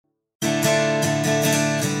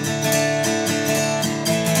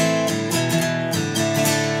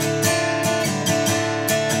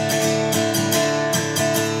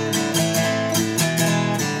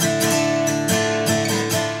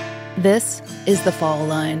is the fall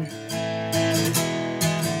line.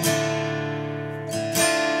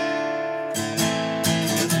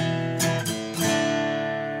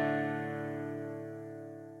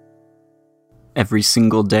 Every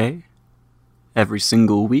single day, every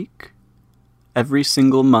single week, every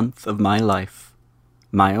single month of my life,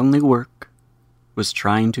 my only work was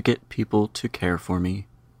trying to get people to care for me.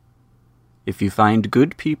 If you find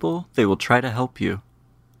good people, they will try to help you.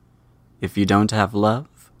 If you don't have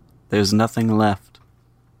love, there's nothing left.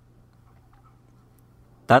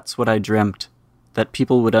 That's what I dreamt, that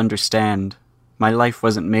people would understand. My life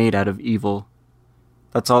wasn't made out of evil.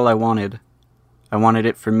 That's all I wanted. I wanted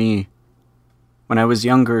it for me. When I was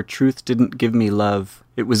younger, truth didn't give me love.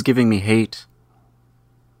 It was giving me hate.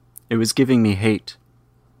 It was giving me hate.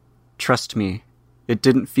 Trust me, it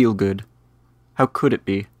didn't feel good. How could it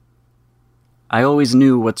be? I always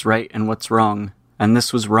knew what's right and what's wrong, and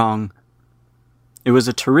this was wrong. It was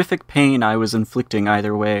a terrific pain I was inflicting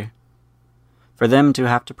either way. For them to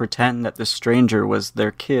have to pretend that this stranger was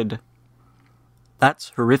their kid, that's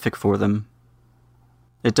horrific for them.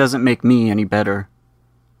 It doesn't make me any better.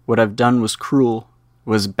 What I've done was cruel,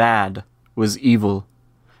 was bad, was evil,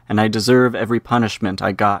 and I deserve every punishment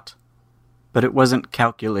I got. But it wasn't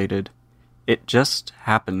calculated. It just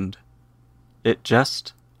happened. It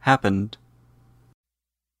just happened.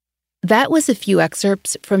 That was a few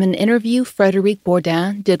excerpts from an interview Frédéric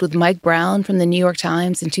Bourdin did with Mike Brown from the New York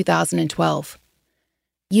Times in 2012.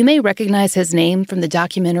 You may recognize his name from the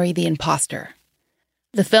documentary The Imposter.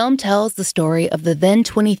 The film tells the story of the then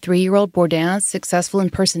 23-year-old Bourdin's successful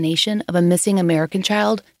impersonation of a missing American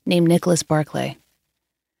child named Nicholas Barclay.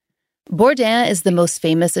 Bourdin is the most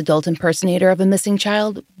famous adult impersonator of a missing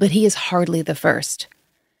child, but he is hardly the first.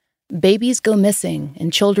 Babies go missing,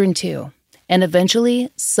 and children too, and eventually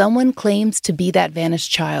someone claims to be that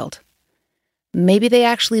vanished child. Maybe they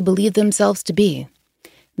actually believe themselves to be.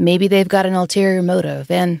 Maybe they've got an ulterior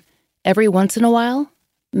motive, and every once in a while,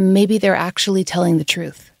 maybe they're actually telling the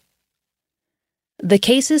truth. The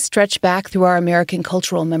cases stretch back through our American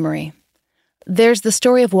cultural memory. There's the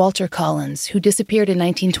story of Walter Collins, who disappeared in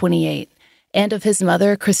 1928, and of his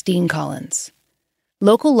mother, Christine Collins.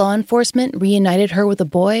 Local law enforcement reunited her with a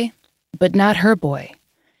boy, but not her boy,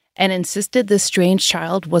 and insisted this strange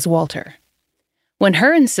child was Walter. When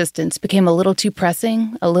her insistence became a little too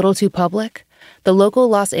pressing, a little too public, the local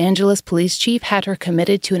Los Angeles police chief had her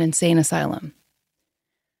committed to an insane asylum.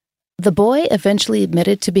 The boy eventually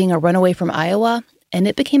admitted to being a runaway from Iowa, and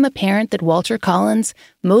it became apparent that Walter Collins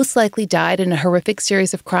most likely died in a horrific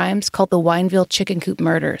series of crimes called the Wineville Chicken Coop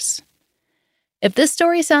murders. If this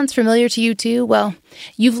story sounds familiar to you too, well,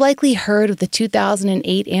 you've likely heard of the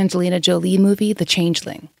 2008 Angelina Jolie movie, The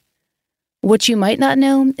Changeling. What you might not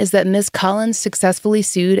know is that Ms. Collins successfully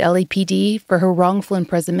sued LAPD for her wrongful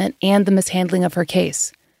imprisonment and the mishandling of her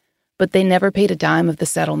case, but they never paid a dime of the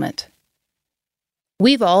settlement.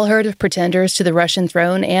 We've all heard of pretenders to the Russian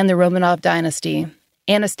throne and the Romanov dynasty,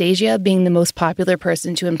 Anastasia being the most popular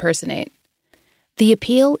person to impersonate. The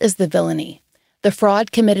appeal is the villainy, the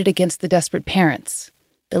fraud committed against the desperate parents,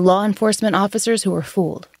 the law enforcement officers who were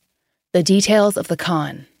fooled, the details of the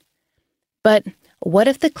con. But what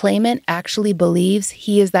if the claimant actually believes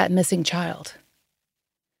he is that missing child?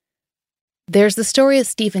 There's the story of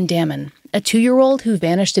Stephen Damon, a 2-year-old who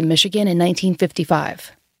vanished in Michigan in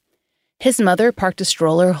 1955. His mother parked a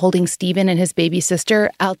stroller holding Stephen and his baby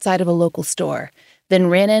sister outside of a local store, then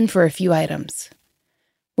ran in for a few items.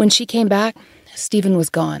 When she came back, Stephen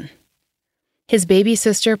was gone. His baby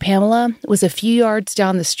sister, Pamela, was a few yards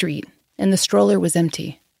down the street, and the stroller was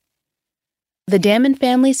empty. The Damon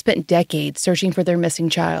family spent decades searching for their missing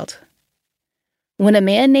child. When a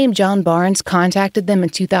man named John Barnes contacted them in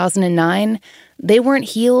 2009, they weren't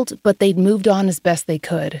healed, but they'd moved on as best they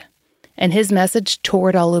could. And his message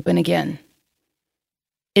tore it all open again.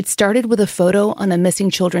 It started with a photo on a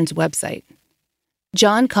missing children's website.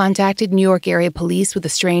 John contacted New York area police with a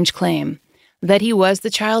strange claim that he was the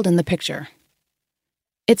child in the picture.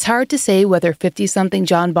 It's hard to say whether 50-something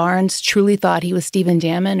John Barnes truly thought he was Stephen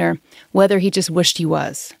Damon or whether he just wished he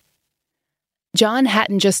was. John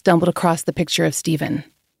hadn't just stumbled across the picture of Stephen.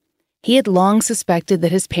 He had long suspected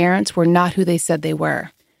that his parents were not who they said they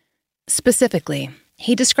were. Specifically,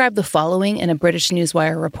 he described the following in a British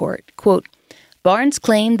Newswire report, quote, Barnes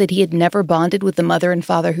claimed that he had never bonded with the mother and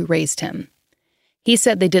father who raised him. He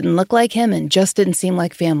said they didn't look like him and just didn't seem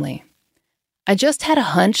like family. I just had a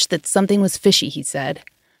hunch that something was fishy, he said.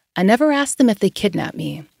 I never asked them if they kidnapped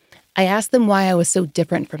me. I asked them why I was so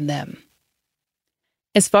different from them.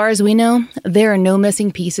 As far as we know, there are no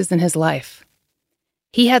missing pieces in his life.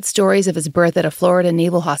 He had stories of his birth at a Florida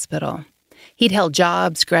naval hospital. He'd held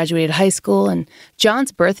jobs, graduated high school, and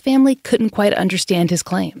John's birth family couldn't quite understand his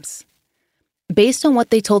claims. Based on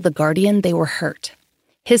what they told The Guardian, they were hurt.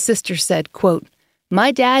 His sister said, quote,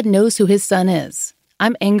 "My dad knows who his son is.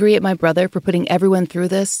 I'm angry at my brother for putting everyone through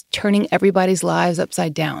this, turning everybody's lives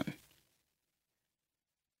upside down."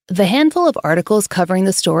 The handful of articles covering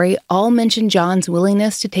the story all mention John's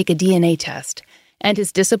willingness to take a DNA test and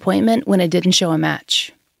his disappointment when it didn't show a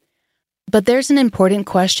match. But there's an important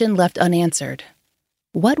question left unanswered.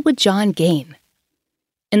 What would John gain?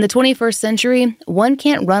 In the 21st century, one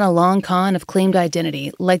can't run a long con of claimed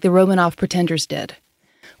identity like the Romanov pretenders did.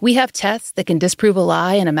 We have tests that can disprove a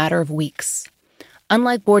lie in a matter of weeks.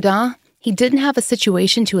 Unlike Bourdin, he didn't have a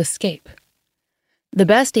situation to escape. The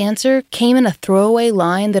best answer came in a throwaway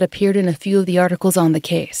line that appeared in a few of the articles on the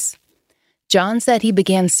case. John said he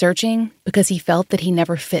began searching because he felt that he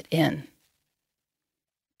never fit in.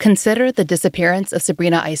 Consider the disappearance of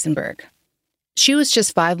Sabrina Eisenberg. She was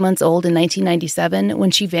just 5 months old in 1997 when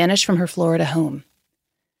she vanished from her Florida home.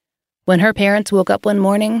 When her parents woke up one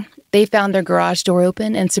morning, they found their garage door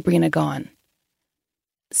open and Sabrina gone.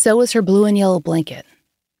 So was her blue and yellow blanket.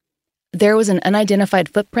 There was an unidentified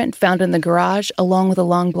footprint found in the garage along with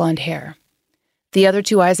a long blonde hair. The other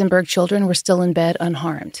 2 Eisenberg children were still in bed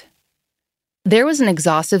unharmed. There was an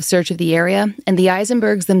exhaustive search of the area, and the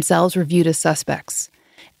Eisenbergs themselves were viewed as suspects.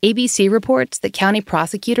 ABC reports that county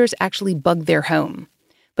prosecutors actually bugged their home,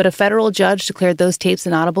 but a federal judge declared those tapes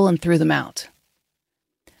inaudible and threw them out.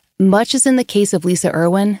 Much as in the case of Lisa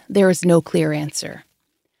Irwin, there is no clear answer.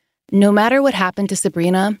 No matter what happened to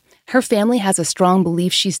Sabrina, her family has a strong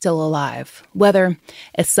belief she's still alive, whether,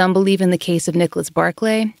 as some believe in the case of Nicholas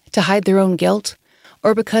Barclay, to hide their own guilt,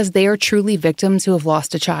 or because they are truly victims who have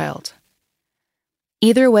lost a child.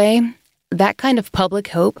 Either way, that kind of public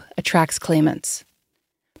hope attracts claimants.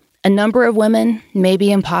 A number of women,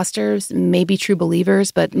 maybe imposters, maybe true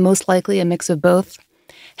believers, but most likely a mix of both,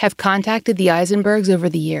 have contacted the Eisenbergs over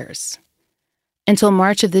the years. Until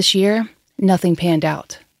March of this year, nothing panned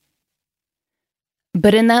out.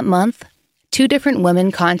 But in that month, 2 different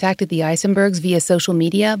women contacted the Eisenbergs via social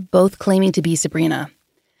media, both claiming to be Sabrina.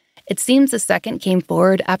 It seems the second came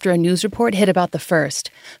forward after a news report hit about the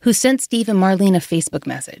first, who sent Steve and Marlene a Facebook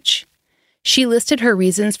message. She listed her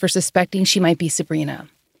reasons for suspecting she might be Sabrina.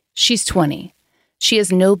 She's 20. She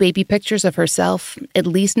has no baby pictures of herself, at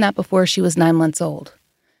least not before she was 9 months old.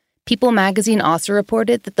 People magazine also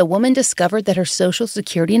reported that the woman discovered that her social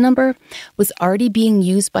security number was already being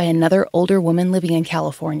used by another older woman living in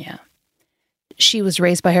California. She was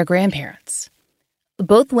raised by her grandparents.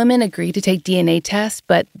 Both women agreed to take DNA tests,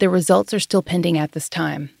 but the results are still pending at this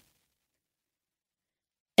time.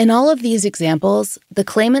 In all of these examples, the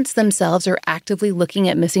claimants themselves are actively looking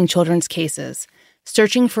at missing children's cases,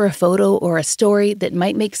 searching for a photo or a story that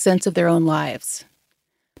might make sense of their own lives.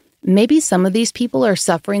 Maybe some of these people are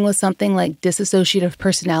suffering with something like dissociative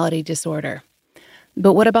personality disorder.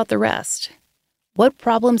 But what about the rest? What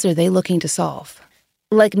problems are they looking to solve?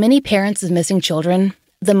 Like many parents of missing children,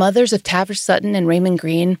 the mothers of Tavish Sutton and Raymond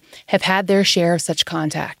Green have had their share of such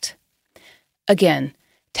contact. Again,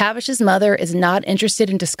 Tavish's mother is not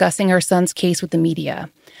interested in discussing her son's case with the media,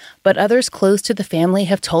 but others close to the family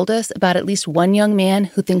have told us about at least one young man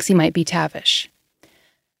who thinks he might be Tavish.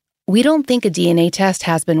 We don't think a DNA test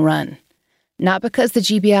has been run. Not because the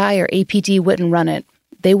GBI or APD wouldn't run it,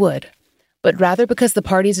 they would, but rather because the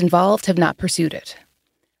parties involved have not pursued it.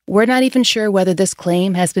 We're not even sure whether this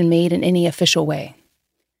claim has been made in any official way.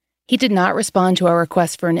 He did not respond to our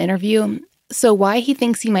request for an interview, so why he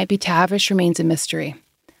thinks he might be Tavish remains a mystery.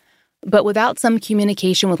 But without some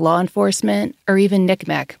communication with law enforcement, or even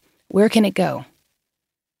NCMEC, where can it go?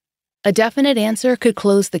 A definite answer could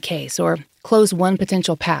close the case, or close one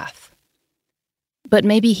potential path. But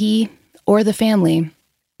maybe he, or the family,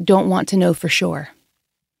 don't want to know for sure.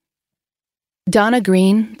 Donna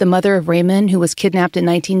Green, the mother of Raymond, who was kidnapped in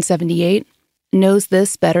 1978, knows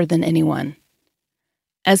this better than anyone.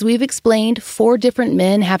 As we've explained, 4 different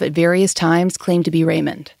men have at various times claimed to be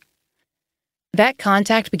Raymond. That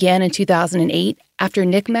contact began in 2008 after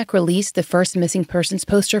NCMEC released the first missing persons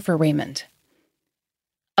poster for Raymond.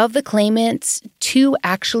 Of the claimants, 2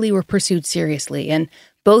 actually were pursued seriously, and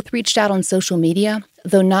both reached out on social media,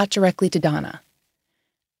 though not directly to Donna.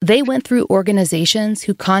 They went through organizations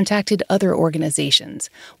who contacted other organizations,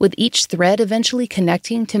 with each thread eventually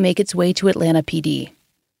connecting to make its way to Atlanta PD.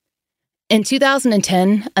 In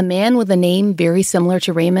 2010, a man with a name very similar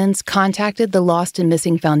to Raymond's contacted the Lost and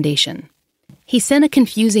Missing Foundation. He sent a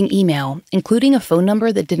confusing email, including a phone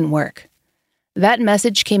number that didn't work. That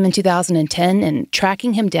message came in 2010, and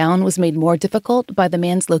tracking him down was made more difficult by the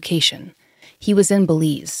man's location. He was in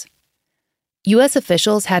Belize. U.S.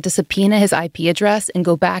 officials had to subpoena his IP address and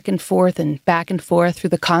go back and forth through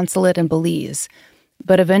the consulate in Belize.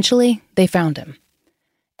 But eventually, they found him.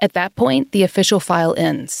 At that point, the official file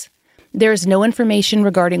ends. There is no information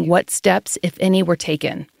regarding what steps, if any, were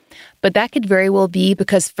taken. But that could very well be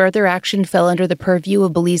because further action fell under the purview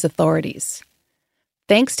of Belize authorities.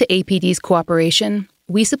 Thanks to APD's cooperation,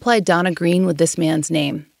 we supplied Donna Green with this man's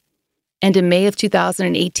name. And in May of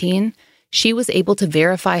 2018, she was able to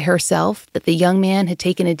verify herself that the young man had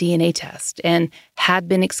taken a DNA test and had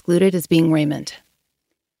been excluded as being Raymond.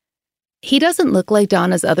 He doesn't look like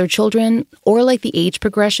Donna's other children or like the age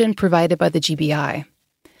progression provided by the GBI.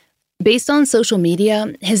 Based on social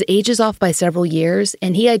media, his age is off by several years,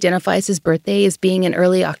 and he identifies his birthday as being in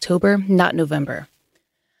early October, not November.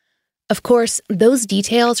 Of course, those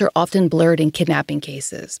details are often blurred in kidnapping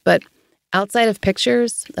cases, but outside of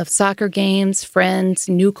pictures of soccer games, friends,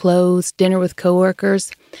 new clothes, dinner with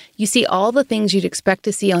coworkers, you see all the things you'd expect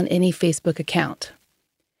to see on any Facebook account.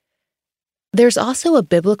 There's also a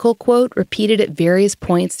biblical quote repeated at various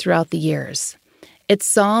points throughout the years. It's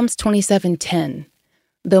Psalms 27:10.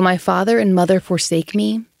 Though my father and mother forsake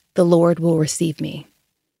me, the Lord will receive me.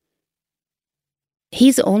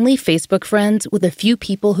 He's only Facebook friends with a few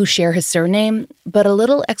people who share his surname, but a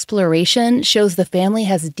little exploration shows the family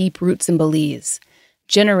has deep roots in Belize,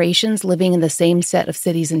 generations living in the same set of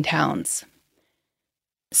cities and towns.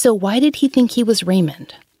 So why did he think he was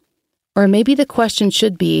Raymond? Or maybe the question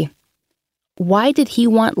should be, why did he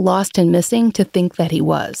want Lost and Missing to think that he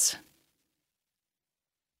was?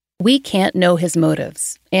 We can't know his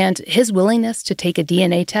motives, and his willingness to take a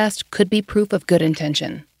DNA test could be proof of good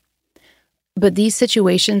intention. But these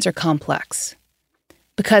situations are complex.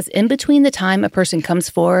 Because in between the time a person comes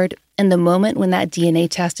forward and the moment when that DNA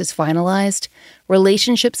test is finalized,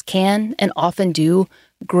 relationships can, and often do,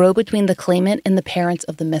 grow between the claimant and the parents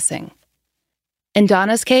of the missing. In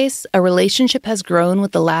Donna's case, a relationship has grown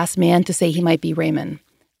with the last man to say he might be Raymond.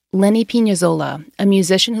 Lenny Pinazola, a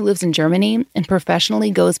musician who lives in Germany and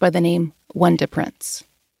professionally goes by the name Wonder Prince.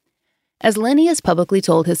 As Lenny has publicly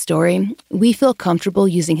told his story, we feel comfortable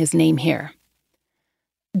using his name here.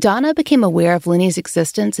 Donna became aware of Lenny's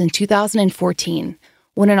existence in 2014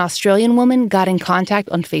 when an Australian woman got in contact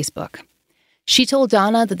on Facebook. She told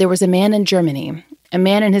Donna that there was a man in Germany, a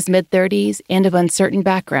man in his mid-30s and of uncertain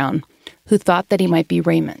background, who thought that he might be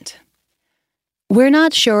Raymond. We're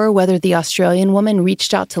not sure whether the Australian woman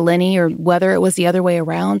reached out to Lenny or whether it was the other way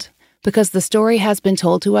around, because the story has been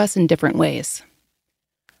told to us in different ways.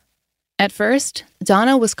 At first,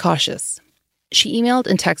 Donna was cautious. She emailed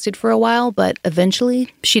and texted for a while, but eventually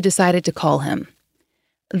she decided to call him.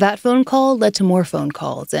 That phone call led to more phone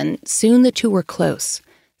calls, and soon the two were close,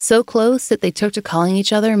 so close that they took to calling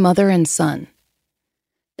each other mother and son.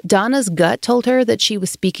 Donna's gut told her that she was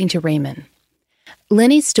speaking to Raymond.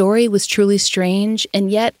 Lenny's story was truly strange, and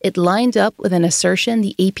yet it lined up with an assertion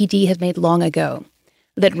the APD had made long ago,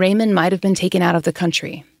 that Raymond might have been taken out of the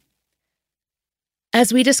country.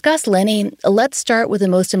 As we discuss Lenny, let's start with the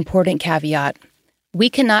most important caveat. We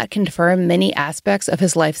cannot confirm many aspects of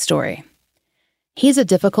his life story. He's a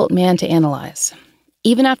difficult man to analyze.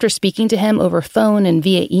 Even after speaking to him over phone and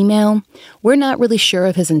via email, we're not really sure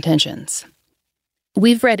of his intentions.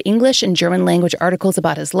 We've read English and German language articles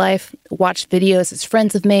about his life, watched videos his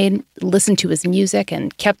friends have made, listened to his music,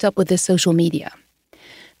 and kept up with his social media.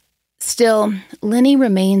 Still, Lenny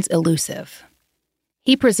remains elusive.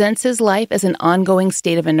 He presents his life as an ongoing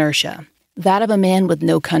state of inertia, that of a man with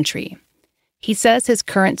no country. He says his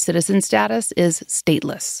current citizen status is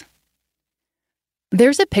stateless.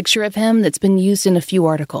 There's a picture of him that's been used in a few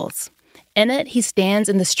articles. In it, he stands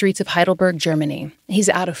in the streets of Heidelberg, Germany. He's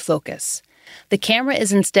out of focus. The camera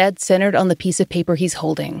is instead centered on the piece of paper he's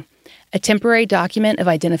holding, a temporary document of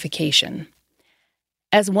identification.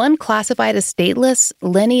 As one classified as stateless,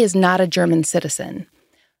 Lenny is not a German citizen.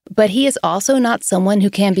 But he is also not someone who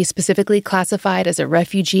can be specifically classified as a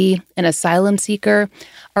refugee, an asylum seeker,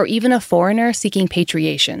 or even a foreigner seeking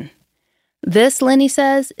patriation. This, Lenny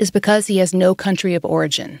says, is because he has no country of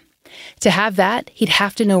origin. To have that, he'd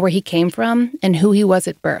have to know where he came from and who he was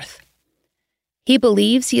at birth. He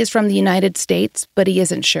believes he is from the United States, but he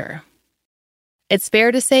isn't sure. It's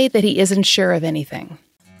fair to say that he isn't sure of anything.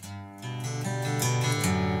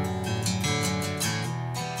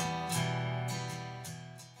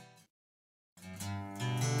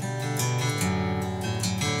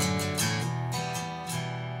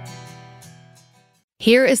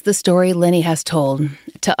 Here is the story Lenny has told,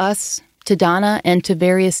 to us, to Donna, and to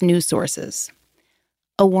various news sources.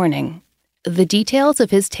 A warning. The details of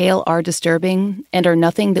his tale are disturbing and are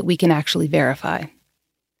nothing that we can actually verify.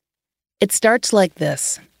 It starts like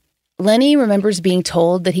this. Lenny remembers being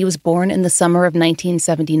told that he was born in the summer of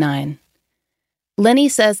 1979. Lenny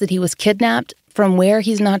says that he was kidnapped from where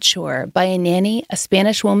he's not sure by a nanny, a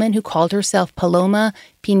Spanish woman who called herself Paloma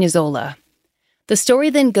Pinazola. The story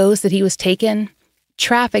then goes that he was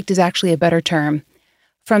trafficked is actually a better term,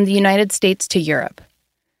 from the United States to Europe.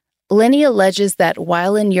 Lenny alleges that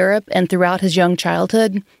while in Europe and throughout his young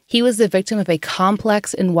childhood, he was the victim of a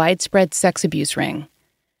complex and widespread sex abuse ring.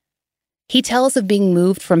 He tells of being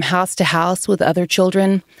moved from house to house with other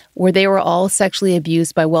children, where they were all sexually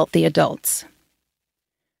abused by wealthy adults.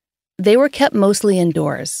 They were kept mostly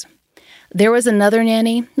indoors. There was another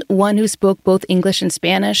nanny, one who spoke both English and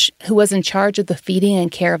Spanish, who was in charge of the feeding and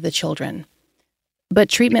care of the children. But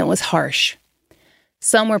treatment was harsh.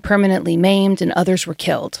 Some were permanently maimed and others were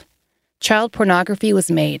killed. Child pornography was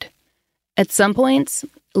made. At some points,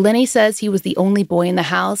 Lenny says he was the only boy in the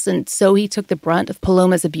house, and so he took the brunt of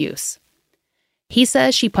Paloma's abuse. He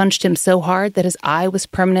says she punched him so hard that his eye was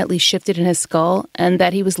permanently shifted in his skull and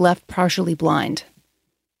that he was left partially blind.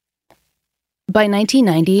 By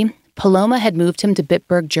 1990, Paloma had moved him to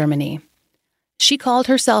Bitburg, Germany. She called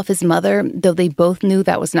herself his mother, though they both knew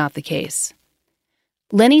that was not the case.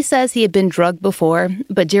 Lenny says he had been drugged before,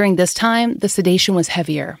 but during this time, the sedation was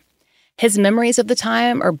heavier. His memories of the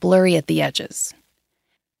time are blurry at the edges.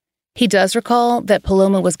 He does recall that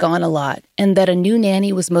Paloma was gone a lot and that a new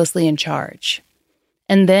nanny was mostly in charge.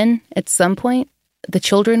 And then, at some point, the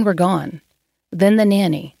children were gone. Then the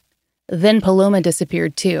nanny. Then Paloma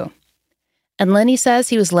disappeared too. And Lenny says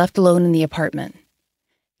he was left alone in the apartment.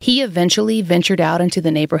 He eventually ventured out into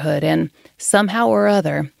the neighborhood and, somehow or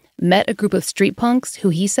other, met a group of street punks who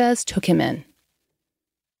he says took him in.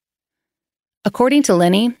 According to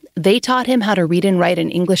Lenny, they taught him how to read and write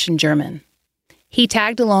in English and German. He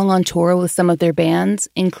tagged along on tour with some of their bands,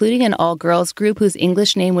 including an all-girls group whose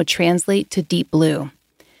English name would translate to Deep Blue.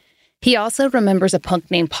 He also remembers a punk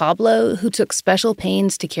named Pablo who took special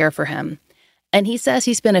pains to care for him. And he says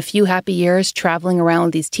he spent a few happy years traveling around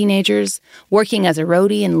with these teenagers, working as a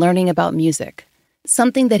roadie and learning about music,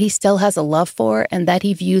 something that he still has a love for and that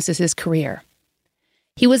he views as his career.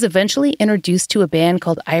 He was eventually introduced to a band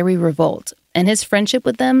called Irie Revolt, and his friendship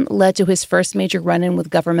with them led to his first major run-in with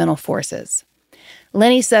governmental forces.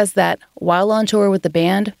 Lenny says that, while on tour with the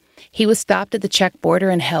band, he was stopped at the Czech border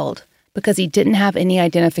and held because he didn't have any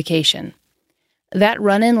identification. That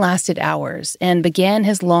run-in lasted hours and began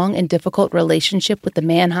his long and difficult relationship with the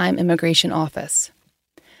Mannheim Immigration Office.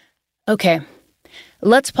 Okay,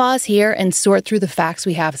 let's pause here and sort through the facts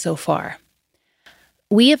we have so far.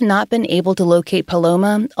 We have not been able to locate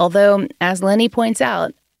Paloma, although, as Lenny points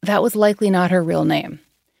out, that was likely not her real name.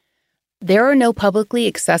 There are no publicly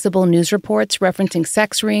accessible news reports referencing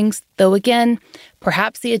sex rings, though again,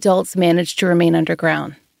 perhaps the adults managed to remain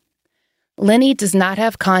underground. Lenny does not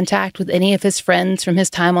have contact with any of his friends from his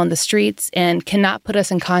time on the streets and cannot put us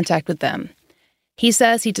in contact with them. He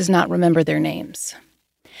says he does not remember their names.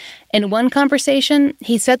 In one conversation,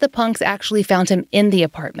 he said the punks actually found him in the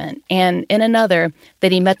apartment, and in another,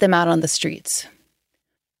 that he met them out on the streets.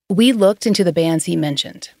 We looked into the bands he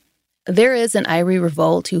mentioned. There is an Irie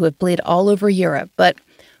Revolt who have played all over Europe, but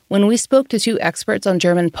when we spoke to two experts on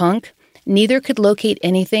German punk, neither could locate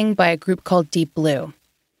anything by a group called Deep Blue.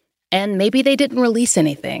 And maybe they didn't release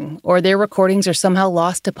anything, or their recordings are somehow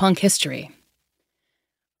lost to punk history.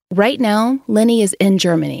 Right now, Lenny is in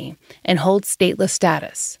Germany and holds stateless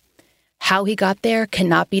status. How he got there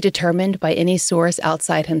cannot be determined by any source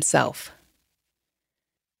outside himself.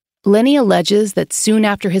 Lenny alleges that soon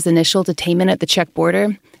after his initial detainment at the Czech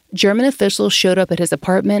border, German officials showed up at his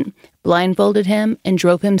apartment, blindfolded him, and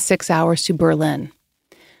drove him 6 hours to Berlin.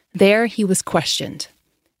 There, he was questioned.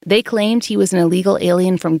 They claimed he was an illegal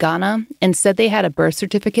alien from Ghana and said they had a birth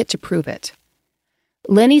certificate to prove it.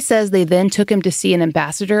 Lenny says they then took him to see an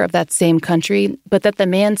ambassador of that same country, but that the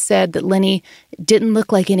man said that Lenny didn't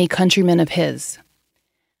look like any countryman of his.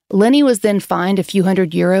 Lenny was then fined a few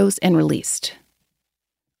 €100 and released.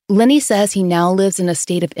 Lenny says he now lives in a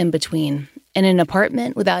state of in-between, in an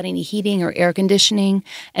apartment without any heating or air conditioning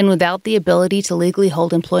and without the ability to legally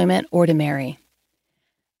hold employment or to marry.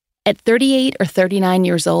 At 38 or 39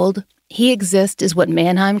 years old, he exists as what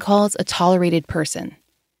Mannheim calls a tolerated person.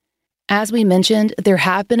 As we mentioned, there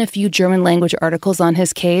have been a few German-language articles on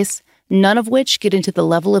his case, none of which get into the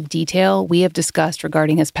level of detail we have discussed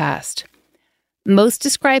regarding his past. Most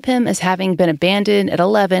describe him as having been abandoned at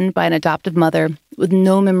 11 by an adoptive mother with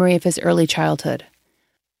no memory of his early childhood.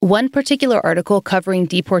 One particular article covering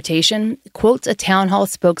deportation quotes a town hall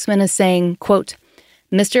spokesman as saying, quote,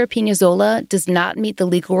 "Mr. Pinazola does not meet the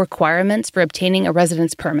legal requirements for obtaining a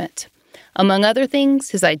residence permit. Among other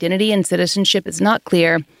things, his identity and citizenship is not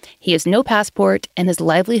clear, he has no passport, and his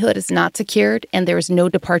livelihood is not secured, and there is no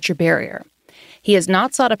departure barrier. He has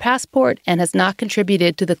not sought a passport and has not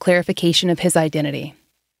contributed to the clarification of his identity.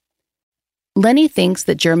 Lenny thinks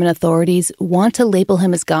that German authorities want to label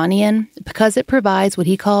him as Ghanaian because it provides what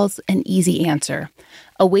he calls an easy answer,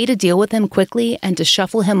 a way to deal with him quickly and to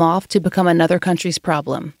shuffle him off to become another country's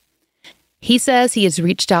problem. He says he has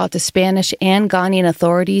reached out to Spanish and Ghanaian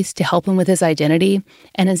authorities to help him with his identity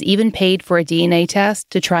and has even paid for a DNA test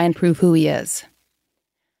to try and prove who he is.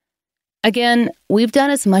 Again, we've done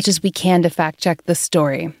as much as we can to fact-check this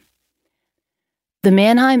story. The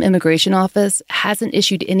Mannheim Immigration Office hasn't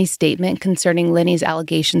issued any statement concerning Lenny's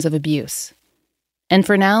allegations of abuse. And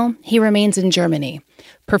for now, he remains in Germany,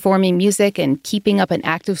 performing music and keeping up an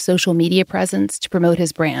active social media presence to promote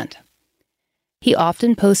his brand. He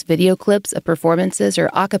often posts video clips of performances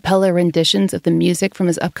or a cappella renditions of the music from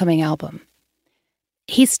his upcoming album.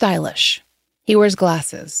 He's stylish. He wears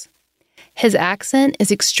glasses. His accent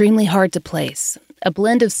is extremely hard to place, a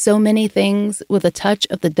blend of so many things with a touch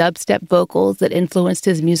of the dubstep vocals that influenced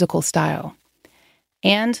his musical style.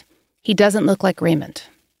 And he doesn't look like Raymond.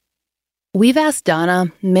 We've asked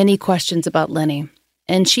Donna many questions about Lenny,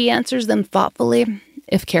 and she answers them thoughtfully,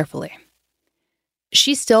 if carefully.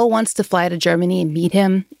 She still wants to fly to Germany and meet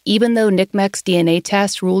him, even though NCMEC's DNA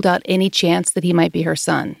test ruled out any chance that he might be her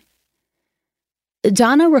son.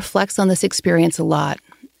 Donna reflects on this experience a lot,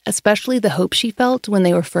 especially the hope she felt when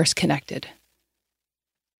they were first connected.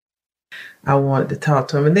 I wanted to talk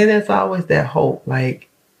to him. And then there's always that hope, like,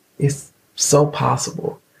 it's so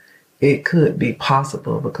possible. It could be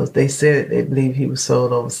possible because they said they believe he was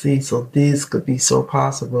sold overseas, so this could be so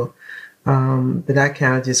possible that I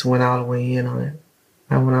kind of just went all the way in on it.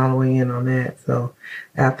 I went all the way in on that. So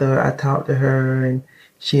after I talked to her and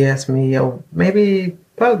she asked me, probably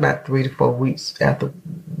about 3 to 4 weeks after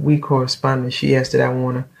we corresponded, she asked that I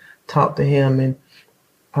want to talk to him and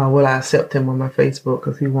will I accept him on my Facebook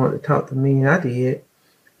because he wanted to talk to me, and I did.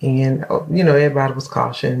 And, everybody was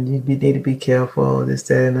cautioned. You need to be careful, this,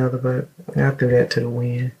 that, and other, but I threw that to the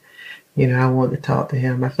wind. I wanted to talk to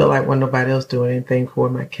him. I felt like when nobody else doing anything for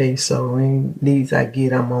my case, so any leads I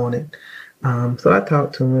get, I'm on it. So I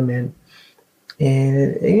talked to him, and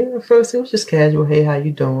at first it was just casual, hey, how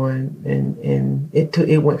you doing? And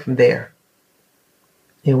it went from there.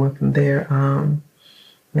 It went from there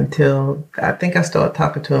until I think I started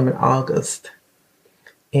talking to him in August.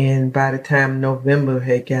 And by the time November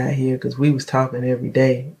had got here, because we was talking every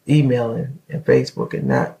day, emailing and Facebook and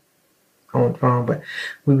not on the phone, but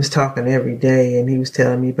we was talking every day, and he was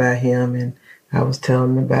telling me about him and I was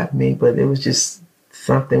telling him about me, but it was just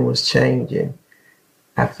something was changing.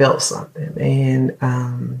 I felt something.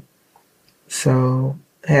 And so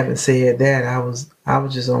having said that, I was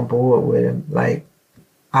just on board with him. Like,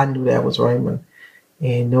 I knew that was Raymond.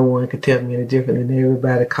 And no one could tell me any different than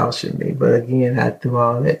everybody cautioned me. But again, I threw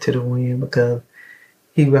all that to the wind because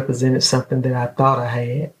he represented something that I thought I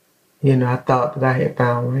had. I thought that I had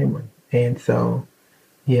found Raymond. And so,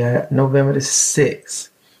 November the 6th,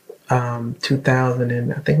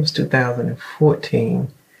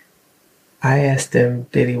 2014, I asked him,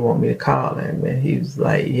 did he want me to call him? And he was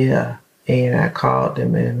like, yeah. And I called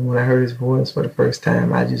him. And when I heard his voice for the first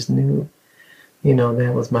time, I just knew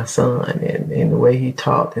that was my son, and the way he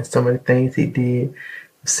talked and some of the things he did,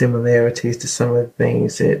 similarities to some of the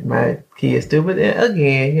things that my kids do. But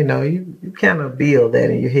again, you kind of build that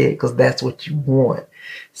in your head because that's what you want.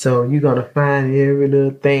 So you're going to find every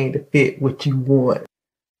little thing to fit what you want.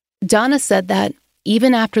 Donna said that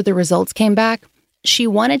even after the results came back, she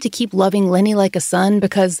wanted to keep loving Lenny like a son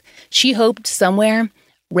because she hoped somewhere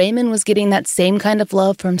Raymond was getting that same kind of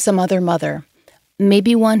love from some other mother.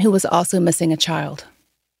 Maybe one who was also missing a child.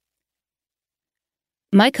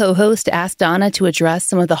 My co-host asked Donna to address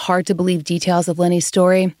some of the hard-to-believe details of Lenny's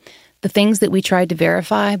story, the things that we tried to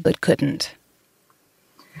verify but couldn't.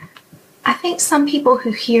 I think some people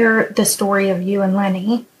who hear the story of you and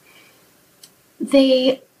Lenny,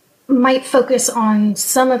 they might focus on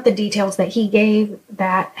some of the details that he gave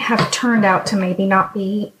that have turned out to maybe not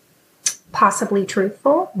be possibly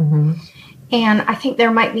truthful. Mm-hmm. And I think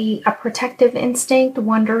there might be a protective instinct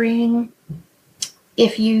wondering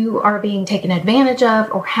if you are being taken advantage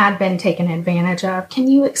of or had been taken advantage of. Can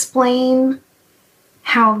you explain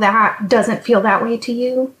how that doesn't feel that way to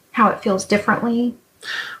you? How it feels differently?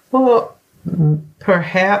 Well,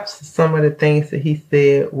 perhaps some of the things that he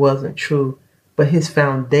said wasn't true, but his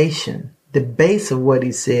foundation, the base of what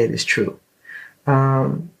he said is true.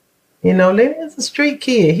 Lenny is a street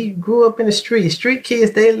kid. He grew up in the street. Street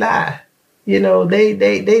kids, they lie.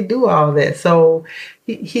 They do all that. So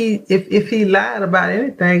if he lied about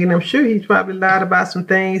anything, and I'm sure he's probably lied about some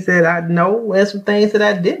things that I know and some things that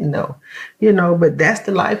I didn't know, but that's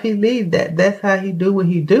the life he lived. That's how he do what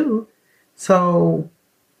he do. So,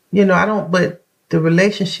 I don't, but the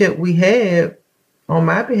relationship we had on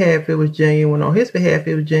my behalf, it was genuine. On his behalf,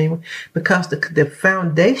 it was genuine because the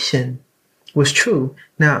foundation was true.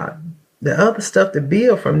 Now, the other stuff to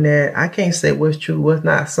build from that, I can't say what's true, what's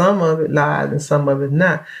not. Some of it lies and some of it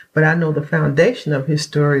not. But I know the foundation of his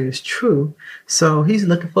story is true. So he's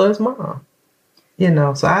looking for his mom.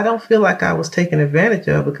 So I don't feel like I was taken advantage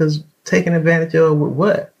of, because taken advantage of with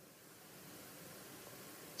what?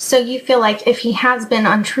 So you feel like if he has been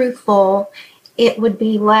untruthful, it would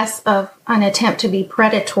be less of an attempt to be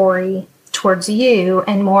predatory towards you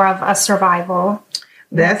and more of a survival.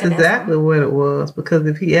 That's exactly what it was. Because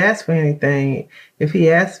if he asked for anything, if he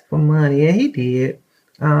asked for money, and he did,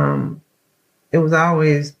 it was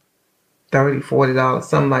always $30, $40,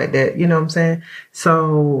 something like that. You know what I'm saying?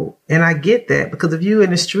 So, and I get that, because if you're in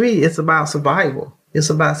the street, it's about survival. It's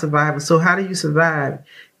about survival. So how do you survive?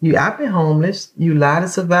 I've been homeless. You lie to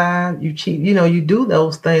survive. You cheat. You do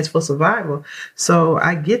those things for survival. So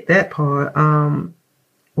I get that part.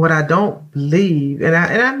 What I don't believe, and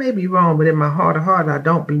I may be wrong, but in my heart of heart, I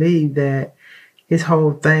don't believe that his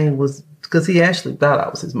whole thing was because he actually thought I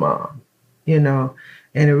was his mom, and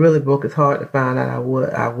it really broke his heart to find out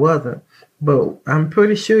I wasn't. But I'm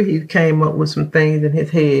pretty sure he came up with some things in his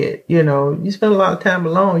head. You spend a lot of time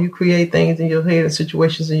alone. You create things in your head and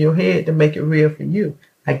situations in your head to make it real for you.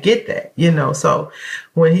 I get that, So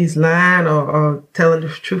when he's lying or telling the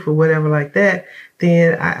truth or whatever like that,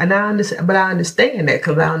 then I understand. But I understand that,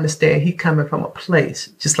 because I understand he's coming from a place,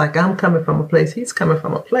 just like I'm coming from a place. He's coming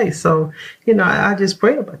from a place. So I just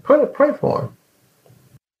pray for him.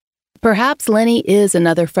 Perhaps Lenny is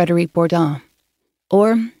another Frederic Bourdon,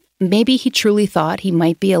 or maybe he truly thought he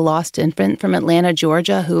might be a lost infant from Atlanta,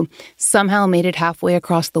 Georgia, who somehow made it halfway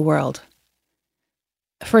across the world.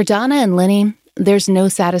 For Donna and Lenny, there's no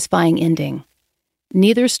satisfying ending.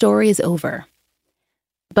 Neither story is over.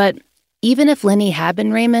 But even if Lenny had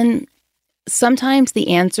been Raymond, sometimes the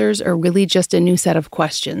answers are really just a new set of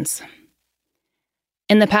questions.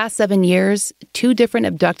 In the past 7 years, 2 different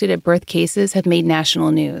abducted-at-birth cases have made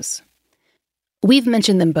national news. We've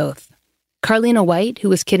mentioned them both. Carlina White, who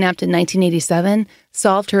was kidnapped in 1987,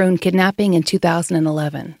 solved her own kidnapping in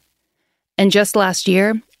 2011. And just last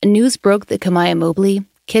year, news broke that Kamaya Mobley,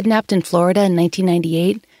 kidnapped in Florida in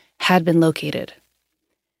 1998, had been located.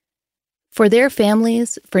 For their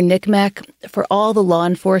families, for NCMEC, for all the law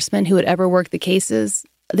enforcement who had ever worked the cases,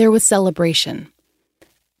 there was celebration.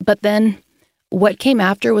 But then, what came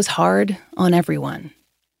after was hard on everyone.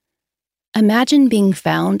 Imagine being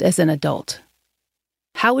found as an adult.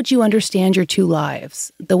 How would you understand your 2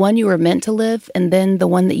 lives, the one you were meant to live and then the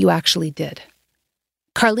one that you actually did?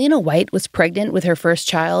 Carlina White was pregnant with her first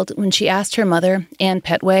child when she asked her mother, Ann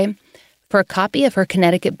Petway, for a copy of her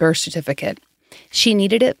Connecticut birth certificate. She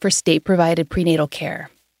needed it for state-provided prenatal care.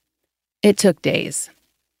 It took days.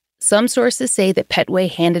 Some sources say that Petway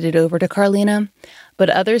handed it over to Carlina, but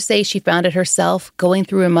others say she found it herself going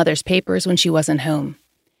through her mother's papers when she wasn't home.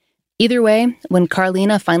 Either way, when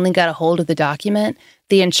Carlina finally got a hold of the document,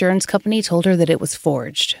 the insurance company told her that it was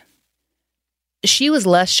forged. She was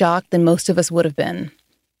less shocked than most of us would have been.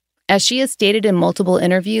 As she has stated in multiple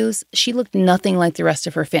interviews, she looked nothing like the rest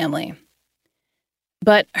of her family.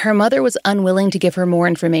 But her mother was unwilling to give her more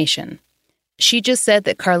information. She just said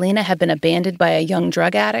that Carlina had been abandoned by a young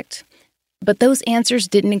drug addict, but those answers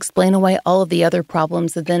didn't explain away all of the other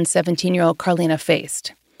problems the then 17-year-old Carlina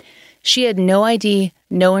faced. She had no ID,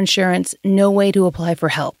 no insurance, no way to apply for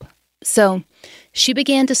help. So she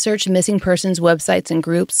began to search missing persons websites and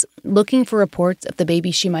groups, looking for reports of the baby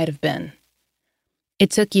she might have been. It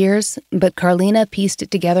took years, but Carlina pieced it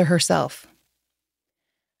together herself.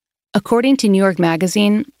 According to New York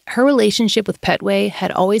Magazine, her relationship with Petway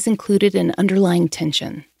had always included an underlying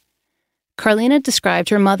tension. Carlina described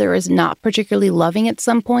her mother as not particularly loving at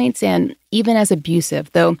some points and even as abusive,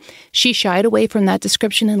 though she shied away from that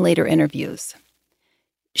description in later interviews.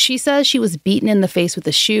 She says she was beaten in the face with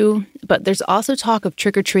a shoe, but there's also talk of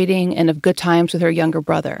trick-or-treating and of good times with her younger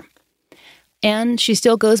brother. And she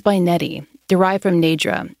still goes by Nettie, derived from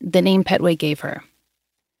Nadra, the name Petway gave her.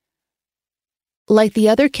 Like the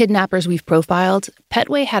other kidnappers we've profiled,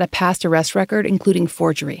 Petway had a past arrest record including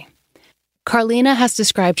forgery. Carlina has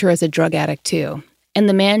described her as a drug addict too, and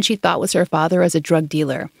the man she thought was her father as a drug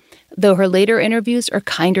dealer, though her later interviews are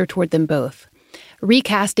kinder toward them both,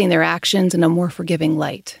 recasting their actions in a more forgiving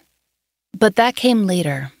light. But that came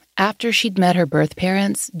later, after she'd met her birth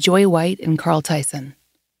parents, Joy White and Carl Tyson.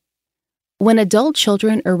 When adult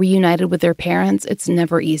children are reunited with their parents, it's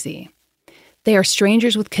never easy. They are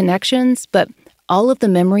strangers with connections, but all of the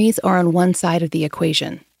memories are on one side of the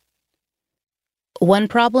equation. One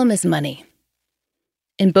problem is money.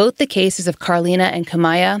 In both the cases of Carlina and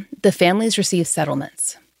Kamaya, the families received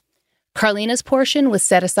settlements. Carlina's portion was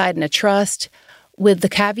set aside in a trust, with the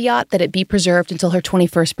caveat that it be preserved until her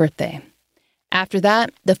 21st birthday. After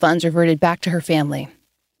that, the funds reverted back to her family.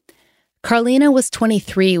 Carlina was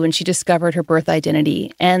 23 when she discovered her birth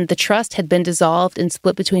identity, and the trust had been dissolved and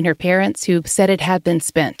split between her parents, who said it had been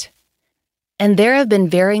spent. And there have been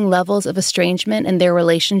varying levels of estrangement in their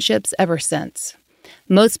relationships ever since,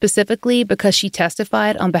 most specifically because she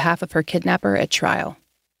testified on behalf of her kidnapper at trial.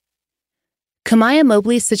 Kamaya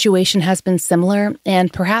Mobley's situation has been similar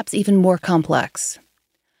and perhaps even more complex.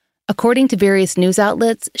 According to various news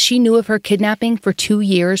outlets, she knew of her kidnapping for 2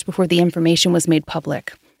 years before the information was made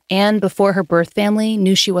public, and before her birth family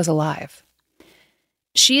knew she was alive.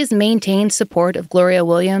 She has maintained support of Gloria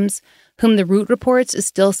Williams, whom the Root reports is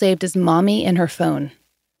still saved as Mommy in her phone.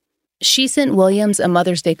 She sent Williams a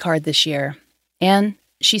Mother's Day card this year, and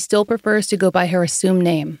she still prefers to go by her assumed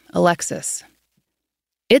name, Alexis.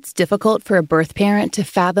 It's difficult for a birth parent to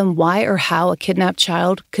fathom why or how a kidnapped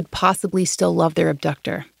child could possibly still love their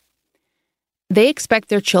abductor. They expect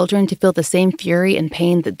their children to feel the same fury and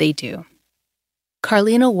pain that they do.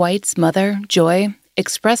 Carlina White's mother, Joy,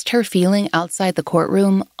 expressed her feeling outside the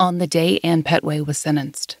courtroom on the day Ann Petway was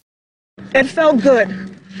sentenced. It felt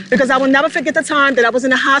good because I will never forget the time that I was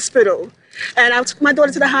in the hospital, and I took my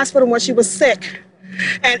daughter to the hospital when she was sick,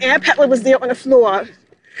 and Ann Petway was there on the floor,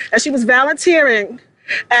 and she was volunteering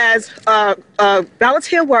as a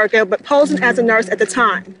volunteer worker, but posing as a nurse at the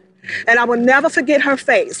time. And I will never forget her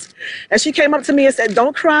face. And she came up to me and said,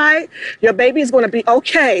 "Don't cry, your baby is going to be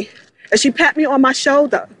okay." And she pat me on my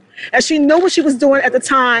shoulder. And she knew what she was doing at the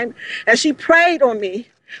time, and she prayed on me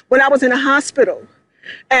when I was in the hospital.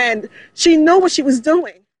 And she knew what she was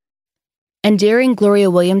doing. And during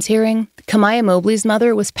Gloria Williams' hearing, Kamaya Mobley's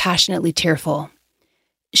mother was passionately tearful.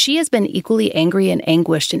 She has been equally angry and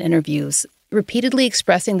anguished in interviews, repeatedly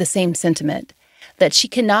expressing the same sentiment, that she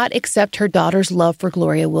cannot accept her daughter's love for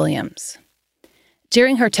Gloria Williams.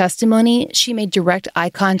 During her testimony, she made direct eye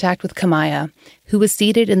contact with Kamaya, who was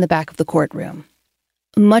seated in the back of the courtroom.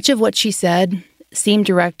 Much of what she said seemed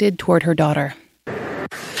directed toward her daughter.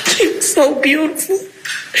 She was so beautiful.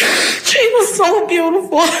 She was so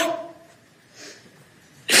beautiful.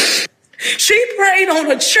 She prayed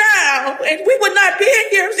on a child, and we would not be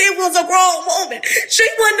here if it was a grown woman. She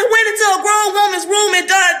wouldn't have went into a grown woman's room and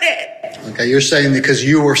done that. Okay, you're saying because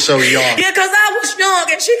you were so young. Yeah, because I was young,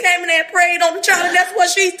 and she came in there and prayed on the child, and that's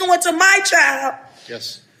what she's doing to my child.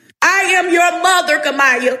 Yes. I am your mother,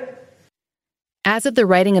 Kamaya. As of the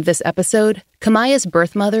writing of this episode, Kamaya's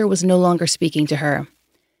birth mother was no longer speaking to her.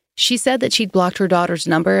 She said that she'd blocked her daughter's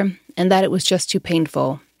number and that it was just too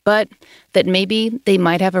painful, but that maybe they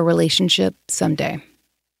might have a relationship someday.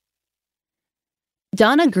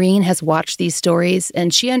 Donna Green has watched these stories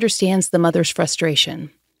and she understands the mother's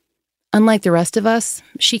frustration. Unlike the rest of us,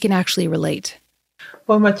 she can actually relate.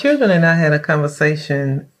 Well, my children and I had a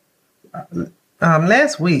conversation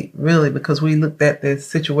last week, really, because we looked at the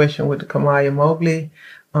situation with the Kamaya Mobley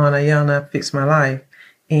on Ayana Fix My Life,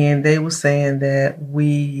 and they were saying that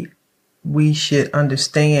we should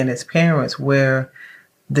understand as parents where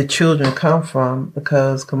the children come from,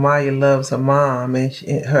 because Kamaya loves her mom and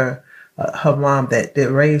her mom that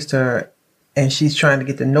raised her, and she's trying to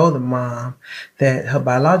get to know the mom, that her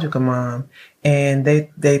biological mom, and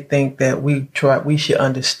they think that we should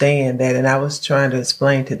understand that. And I was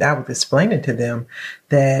explaining to them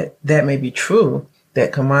that may be true,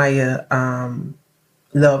 that Kamaya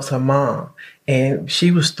loves her mom, and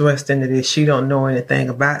she was thrust into this. She don't know anything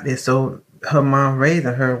about this, so her mom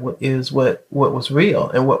raising her is what was real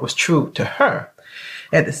and what was true to her.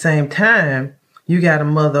 At the same time, you got a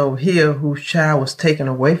mother over here whose child was taken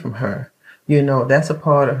away from her. You know, that's a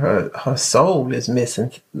part of her soul is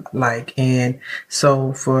missing. And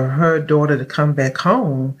so for her daughter to come back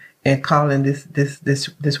home and calling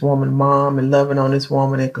this woman mom and loving on this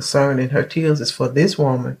woman and concern, and her tears is for this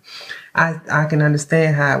woman, I can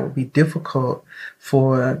understand how it would be difficult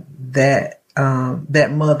for that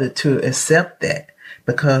mother to accept that.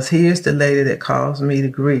 Because here's the lady that caused me the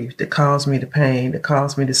grief, that caused me the pain, that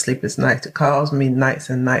caused me the sleepless nights, that caused me nights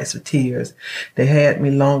and nights of tears. They had me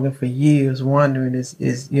longing for years, wondering is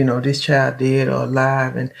this child dead or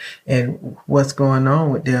alive, and what's going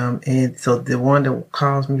on with them. And so the one that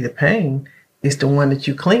caused me the pain is the one that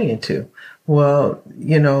you clinging to. Well,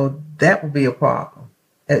 that would be a problem.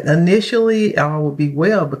 initially all will be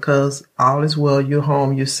well because all is well. You're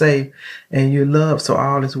home, you're safe, and you're loved, so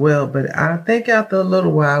all is well. But I think after a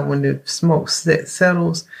little while, when the smoke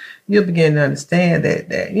settles, you'll begin to understand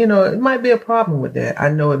that it might be a problem with that. I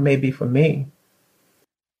know it may be for me.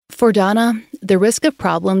 For Donna, the risk of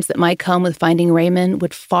problems that might come with finding Raymond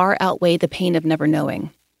would far outweigh the pain of never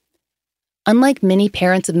knowing. Unlike many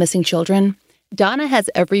parents of missing children, Donna has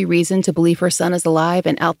every reason to believe her son is alive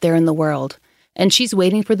and out there in the world, and she's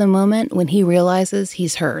waiting for the moment when he realizes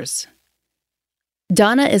he's hers.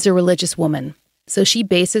 Donna is a religious woman, so she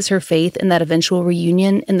bases her faith in that eventual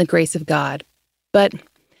reunion in the grace of God. But,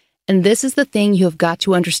 and this is the thing you have got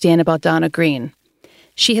to understand about Donna Green,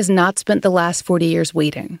 she has not spent the last 40 years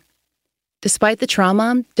waiting. Despite the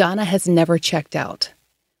trauma, Donna has never checked out.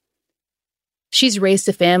 She's raised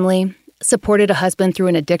a family, supported a husband through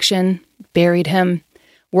an addiction, buried him,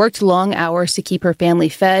 worked long hours to keep her family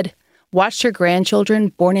fed, watched her grandchildren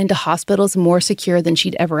born into hospitals more secure than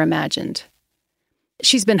she'd ever imagined.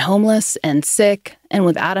 She's been homeless and sick and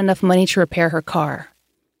without enough money to repair her car.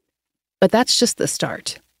 But that's just the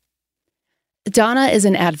start. Donna is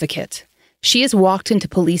an advocate. She has walked into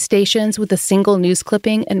police stations with a single news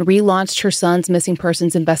clipping and relaunched her son's missing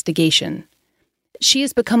persons investigation. She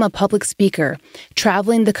has become a public speaker,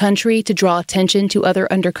 traveling the country to draw attention to other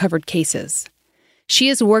undercovered cases. She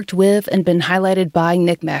has worked with and been highlighted by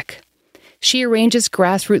NCMEC. She arranges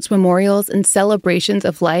grassroots memorials and celebrations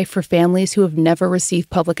of life for families who have never received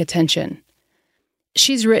public attention.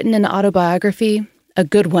 She's written an autobiography, a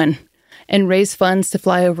good one, and raised funds to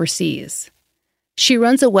fly overseas. She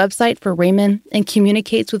runs a website for Raymond and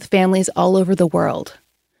communicates with families all over the world.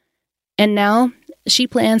 And now, she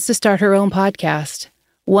plans to start her own podcast,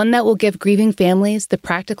 one that will give grieving families the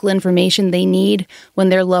practical information they need when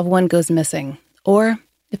their loved one goes missing, or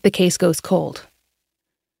if the case goes cold.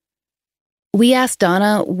 We asked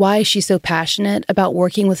Donna why she's so passionate about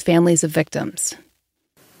working with families of victims.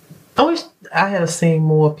 I wish I had seen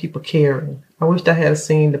more people caring. I wish I had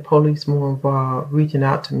seen the police more involved, reaching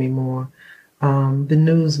out to me more. The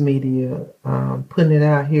news media, putting it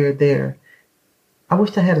out here or there. I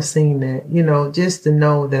wish I had seen that, just to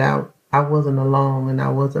know that I wasn't alone and I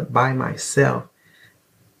wasn't by myself.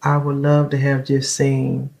 I would love to have just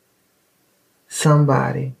seen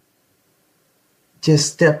somebody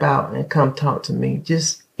just step out and come talk to me,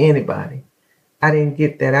 just anybody. I didn't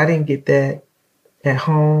get that. I didn't get that at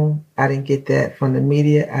home. I didn't get that from the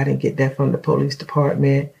media. I didn't get that from the police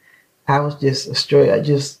department. I was just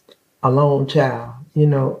a lone child,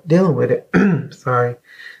 dealing with it. Sorry.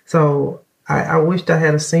 So I wished I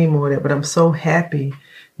had seen more of that, but I'm so happy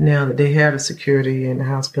now that they have the security in the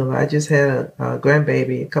hospital. I just had a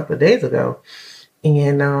grandbaby a couple of days ago,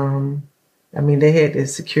 and they had the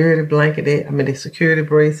security blanket, the security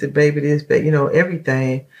bracelet, baby this, but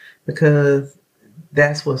everything, because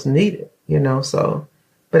that's what's needed, so,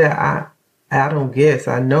 but I don't guess.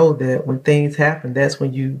 I know that when things happen, that's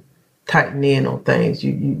when you tighten in on things.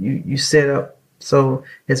 You set up. So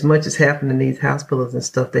as much as happened in these hospitals and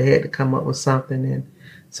stuff, they had to come up with something. And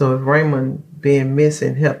so if Raymond being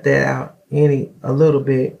missing helped that out a little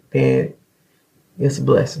bit, then it's a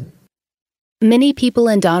blessing. Many people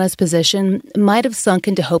in Donna's position might have sunk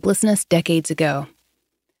into hopelessness decades ago.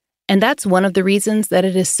 And that's one of the reasons that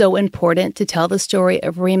it is so important to tell the story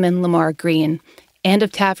of Raymond Lamar Green and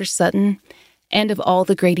of Tavish Sutton and of all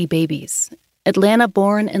the Grady babies,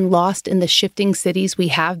 Atlanta-born and lost in the shifting cities we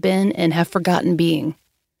have been and have forgotten being.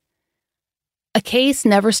 A case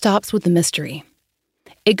never stops with the mystery.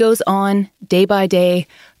 It goes on, day by day,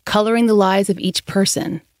 coloring the lives of each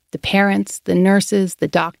person, the parents, the nurses, the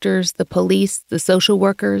doctors, the police, the social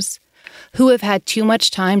workers, who have had too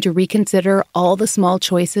much time to reconsider all the small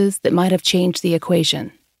choices that might have changed the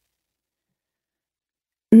equation.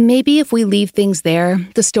 Maybe if we leave things there,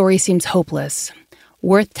 the story seems hopeless,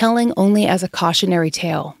 worth telling only as a cautionary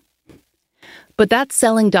tale. But that's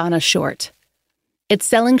selling Donna short. It's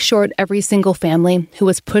selling short every single family who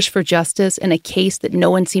was pushed for justice in a case that no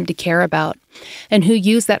one seemed to care about, and who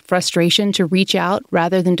used that frustration to reach out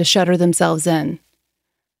rather than to shutter themselves in.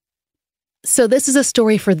 So this is a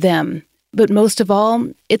story for them, but most of all,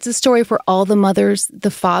 it's a story for all the mothers, the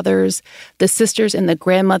fathers, the sisters, and the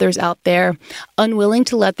grandmothers out there, unwilling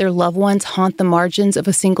to let their loved ones haunt the margins of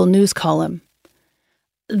a single news column.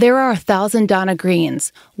 There are 1,000 Donna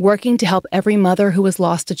Greens working to help every mother who has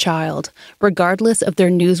lost a child, regardless of their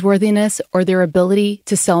newsworthiness or their ability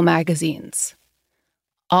to sell magazines.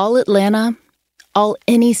 All Atlanta, all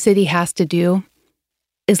any city has to do,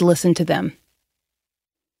 is listen to them.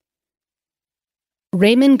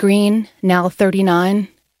 Raymond Green, now 39,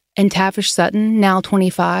 and Tavish Sutton, now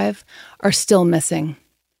 25, are still missing.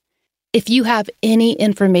 If you have any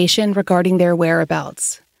information regarding their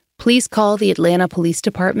whereabouts, please call the Atlanta Police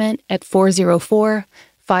Department at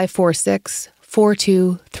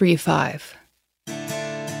 404-546-4235.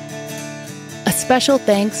 A special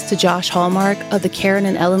thanks to Josh Hallmark of the Karen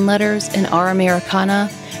and Ellen Letters and Our Americana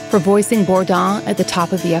for voicing Bourdon at the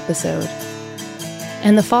top of the episode.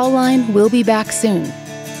 And the Fall Line will be back soon.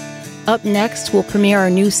 Up next, we'll premiere our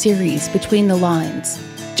new series, Between the Lines,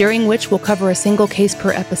 during which we'll cover a single case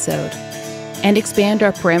per episode and expand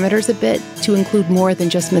our parameters a bit to include more than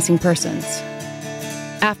just missing persons.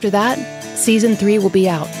 After that, Season 3 will be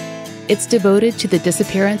out. It's devoted to the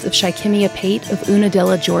disappearance of Shikimia Pate of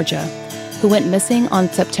Unadilla, Georgia, who went missing on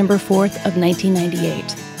September 4th of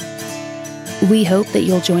 1998. We hope that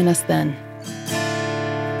you'll join us then.